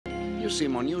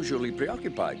seem unusually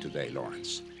preoccupied today,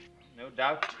 Lawrence. No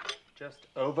doubt, just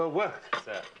overworked,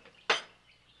 sir.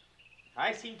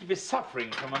 I seem to be suffering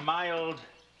from a mild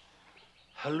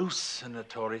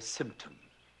hallucinatory symptom.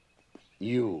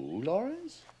 You,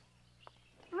 Lawrence?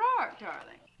 Rourke,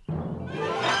 darling.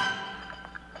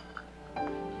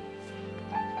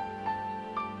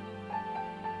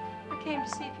 I came to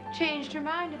see if you've changed your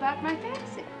mind about my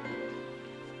fantasy.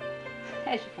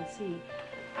 As you can see,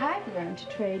 I've learned to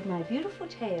trade my beautiful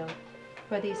tail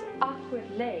for these awkward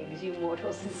legs you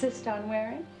mortals insist on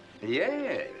wearing.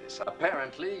 Yes,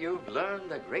 apparently you've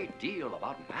learned a great deal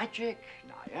about magic,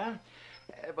 Nyah,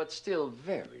 but still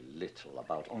very little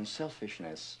about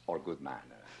unselfishness or good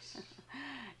manners.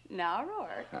 Now,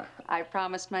 Rourke, I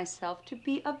promised myself to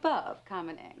be above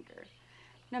common anger,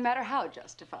 no matter how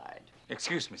justified.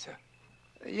 Excuse me, sir.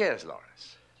 Yes,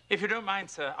 Lawrence. If you don't mind,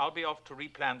 sir, I'll be off to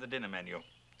replan the dinner menu.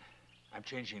 I'm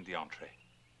changing the entree.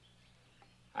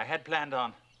 I had planned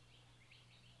on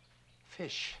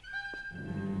fish.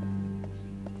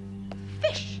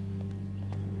 Fish!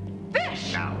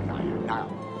 Fish! Now,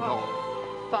 no.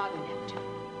 Father Neptune,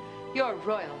 your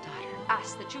royal daughter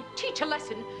asks that you teach a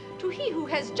lesson to he who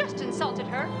has just insulted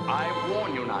her. I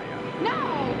warn you, Nyah.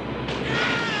 Now!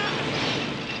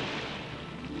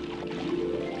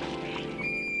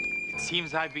 It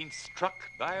seems I've been struck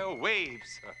by a wave,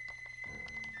 sir.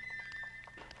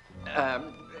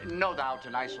 No doubt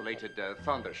an isolated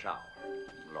thunder shower,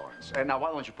 Lawrence. Now,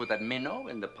 why don't you put that minnow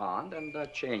in the pond and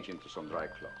change into some dry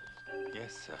clothes?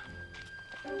 Yes, sir.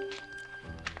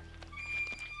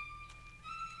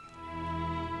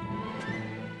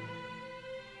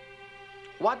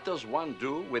 What does one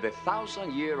do with a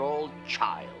 1,000-year-old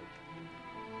child?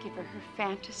 Give her her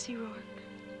fantasy, Rourke,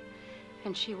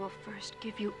 and she will first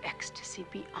give you ecstasy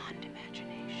beyond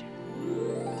imagination.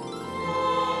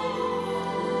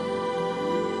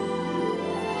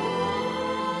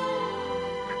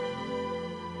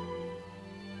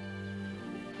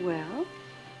 Well?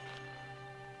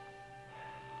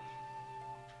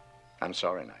 I'm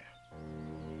sorry, Nyah.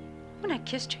 When I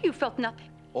kissed you, you felt nothing.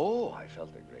 Oh, I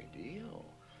felt a great deal.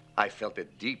 I felt the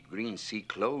deep green sea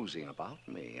closing about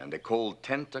me and the cold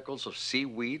tentacles of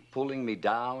seaweed pulling me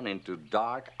down into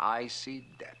dark, icy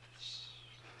depths.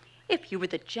 If you were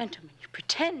the gentleman you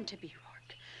pretend to be,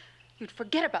 Rourke, you'd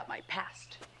forget about my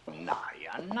past.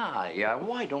 Nyah,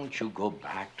 why don't you go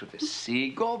back to the sea?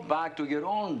 Go back to your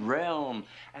own realm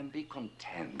and be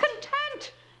content.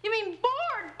 Content? You mean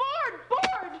bored, bored,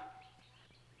 bored?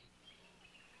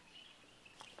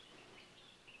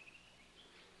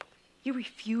 You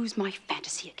refuse my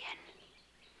fantasy again.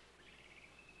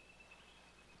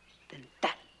 Then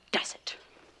that does it.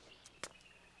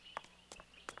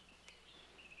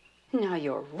 Now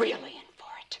you're really